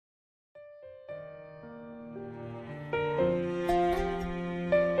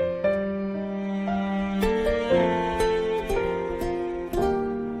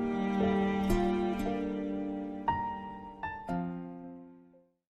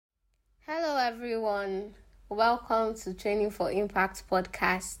everyone. Welcome to Training for Impact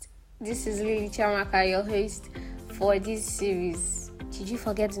podcast. This is Lily Chamaka, your host for this series. Did you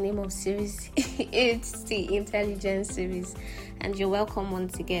forget the name of series? It's the Intelligence series, and you're welcome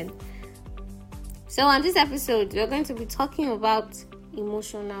once again. So on this episode, we're going to be talking about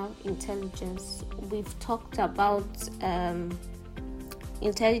emotional intelligence. We've talked about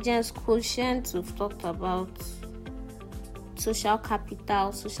intelligence quotient. We've talked about social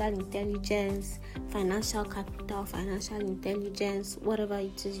capital, social intelligence, financial capital, financial intelligence, whatever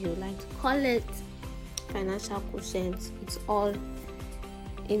it is you like to call it, financial quotient. It's all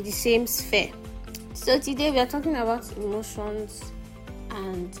in the same sphere. So today we are talking about emotions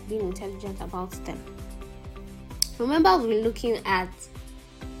and being intelligent about them. Remember, we're looking at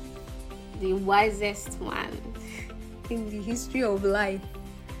the wisest man in the history of life,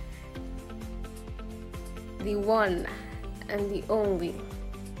 the one and the only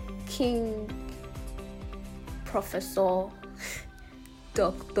King, Professor,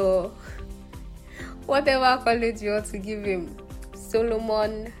 Doctor, whatever accolade you want to give him,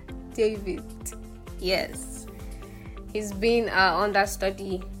 Solomon David. Yes, he's been our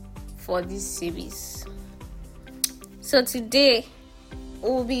understudy for this series. So today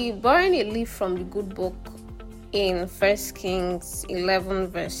we'll be borrowing a leaf from the good book in 1 Kings 11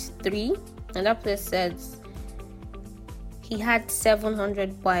 verse 3, and that place says, he had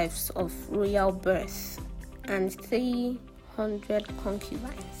 700 wives of royal birth and 300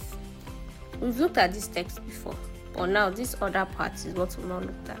 concubines. We've looked at this text before, but now this other part is what we've not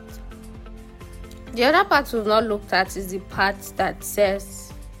looked at. The other part we've not looked at is the part that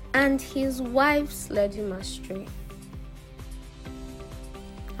says, and his wives led him astray.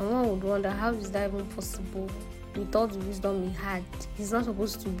 And one would wonder, how is that even possible? With all the wisdom he had, he's not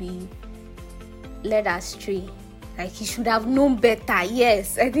supposed to be led astray. Like, he should have known better.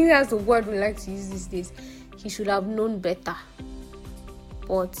 Yes, I think that's the word we like to use these days. He should have known better.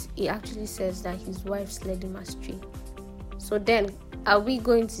 But he actually says that his wives led him astray. So then, are we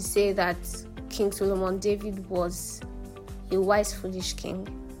going to say that King Solomon David was a wise, foolish king?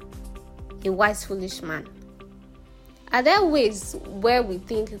 A wise, foolish man? Are there ways where we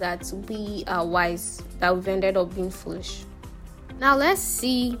think that we are wise, that we've ended up being foolish? Now, let's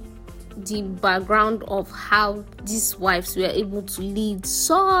see the background of how these wives were able to lead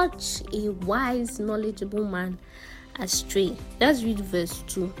such a wise, knowledgeable man astray. Let's read verse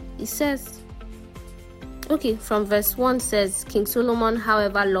 2. It says, from verse 1 says, King Solomon,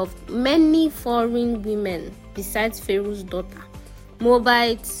 however, loved many foreign women besides Pharaoh's daughter,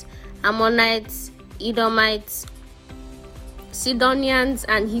 Moabites, Ammonites, Edomites, Sidonians,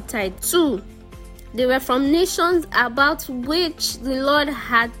 and Hittites too. They were from nations about which the Lord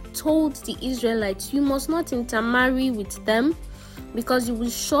had told the Israelites, you must not intermarry with them, because you will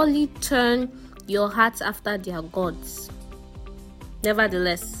surely turn your hearts after their gods.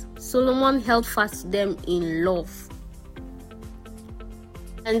 Nevertheless, Solomon held fast to them in love.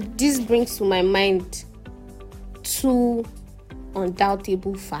 And this brings to my mind two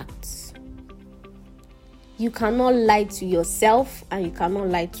undoubtable facts. You cannot lie to yourself, and you cannot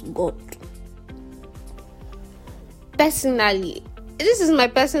lie to God. Personally, this is my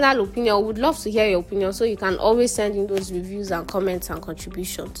personal opinion. I would love to hear your opinion, so you can always send in those reviews and comments and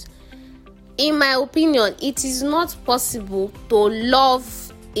contributions. In my opinion, it is not possible to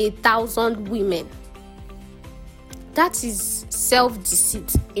love 1,000 women. That is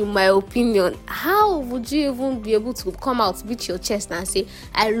self-deceit, in my opinion. How would you even be able to come out, beat your chest and say,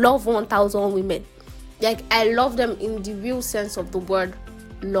 I love 1,000 women? Like, I love them in the real sense of the word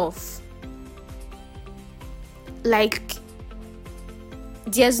love. Like,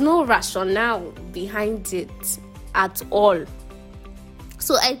 there's no rationale behind it at all.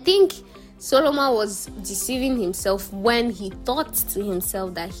 So I think Solomon was deceiving himself when he thought to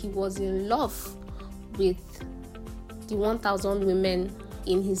himself that he was in love with the 1,000 women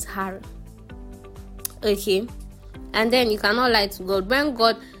in his harem. Okay? And then you cannot lie to God. When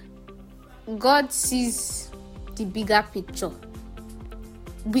God sees the bigger picture,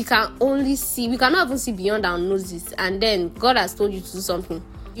 we cannot even see beyond our noses, and then God has told you to do something.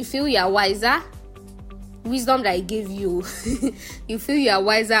 You feel you are wiser, wisdom that He gave you. You feel you are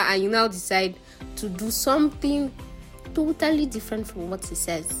wiser, and you now decide to do something totally different from what He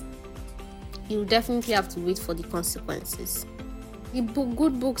says. You definitely have to wait for the consequences. The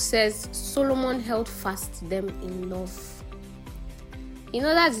good book says Solomon held fast to them in love. You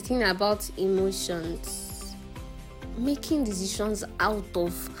know, that's the thing about emotions. Making decisions out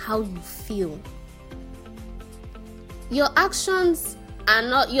of how you feel. Your emotions are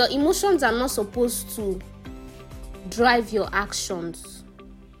not supposed to drive your actions.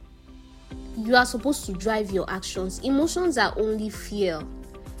 you are supposed to drive your actions. Emotions are only fuel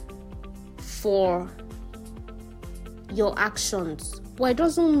for your actions, but it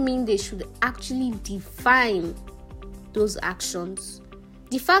doesn't mean they should actually define those actions.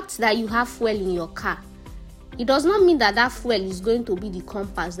 The fact that you have fuel in your car, it does not mean that that fuel is going to be the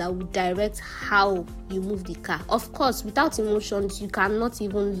compass that will direct how you move the car. Of course, without emotions, you cannot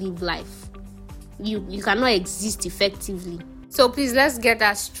even live life. You cannot exist effectively. So please, let's get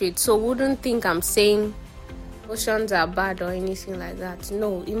that straight. So wouldn't think I'm saying emotions are bad or anything like that.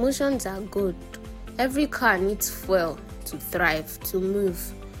 No, emotions are good. Every car needs fuel to thrive, to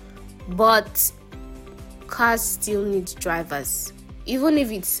move. But cars still need drivers. Even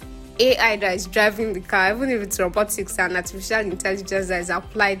if it's AI that is driving the car, even if it's robotics and artificial intelligence that is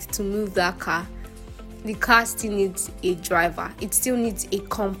applied to move that car, the car still needs a driver. It still needs a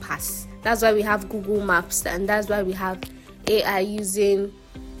compass. That's why we have Google Maps, and that's why we have AI using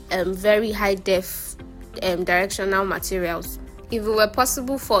very high def directional materials. If it were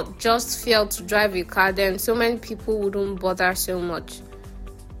possible for just fuel to drive a car, then so many people wouldn't bother so much.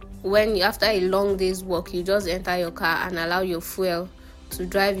 When after a long day's work, you just enter your car and allow your fuel to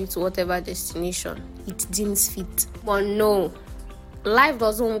drive you to whatever destination it deems fit. But no, life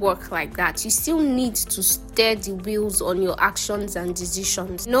doesn't work like that. You still need to steer the wheels on your actions and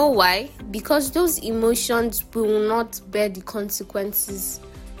decisions. Know why? Because those emotions will not bear the consequences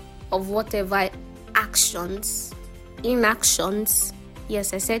of whatever inactions.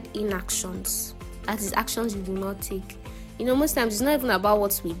 Yes, I said inactions. That is actions you do not take. Most times it's not even about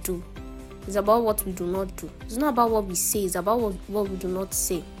what we do. It's about what we do not do. It's not about what we say. It's about what we do not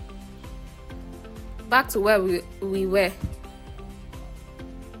say. Back to where we were.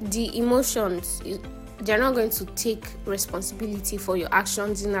 The emotions, they're not going to take responsibility for your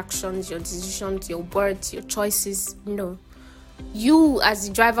actions, inactions, your decisions, your words, your choices. No. You, as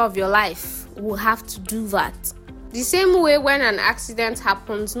the driver of your life, will have to do that. The same way when an accident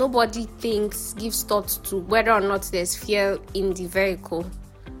happens, nobody gives thought to whether or not there's fuel in the vehicle.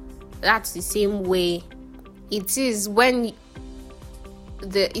 That's the same way it is when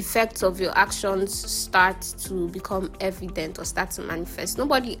the effects of your actions start to become evident or start to manifest.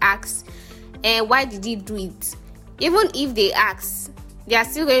 Nobody asks, why did he do it? Even if they ask, they are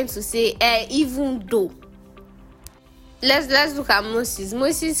still going to say, even though. Let's look at Moses.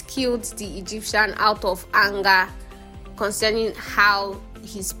 Moses killed the Egyptian out of anger concerning how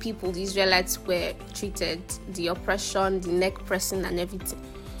his people, the Israelites, were treated, the oppression, the neck pressing and everything.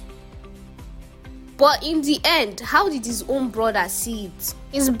 But in the end, how did his own brother see it?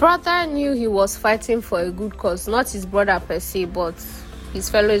 His brother knew he was fighting for a good cause, not his brother per se, but his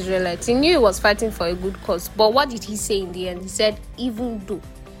fellow Israelites. He knew he was fighting for a good cause. But what did he say in the end? He said, even though.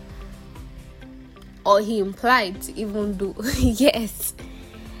 Or he implied, even though. Yes.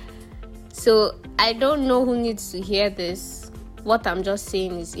 So I don't know who needs to hear this. What I'm just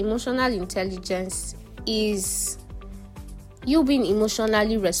saying is emotional intelligence is you being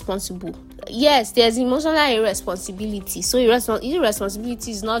emotionally responsible. Yes, there's emotional irresponsibility. So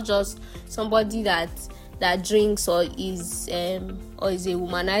irresponsibility is not just somebody that drinks or is a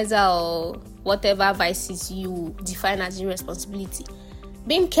womanizer or whatever vices you define as irresponsibility.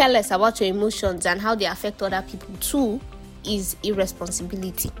 Being careless about your emotions and how they affect other people too is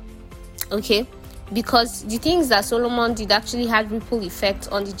irresponsibility. Okay? Because the things that Solomon did actually had ripple effects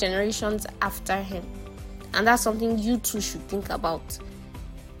on the generations after him. And that's something you too should think about.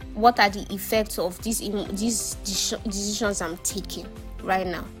 What are the effects of these decisions I'm taking right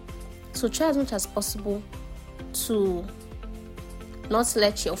now? So try as much as possible to not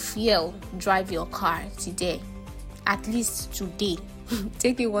let your fuel drive your car today. At least today.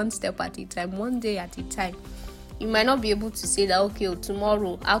 Take it one step at a time, one day at a time. You might not be able to say that, okay,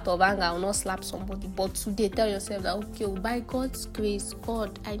 tomorrow, out of anger, I will not slap somebody. But today, tell yourself that, okay, by God's grace,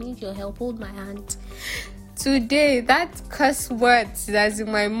 God, I need your help. Hold my hand. Today, that curse word that's in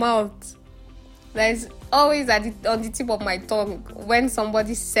my mouth, that is always on the tip of my tongue, when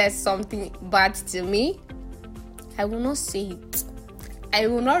somebody says something bad to me, I will not say it. I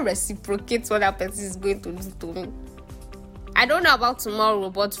will not reciprocate what that person is going to do to me. I don't know about tomorrow,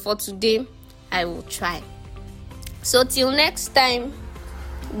 but for today, I will try. So till next time,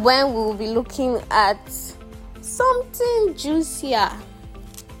 when we'll be looking at something juicier.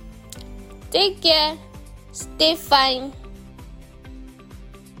 Take care, stay fine,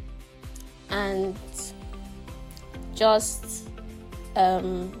 and just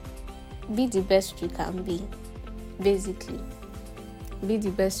be the best you can be. Basically, be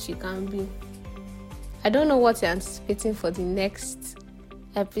the best you can be. I don't know what you're anticipating for the next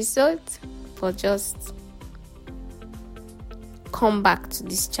episode, but just come back to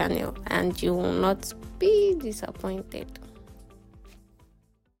this channel and you will not be disappointed.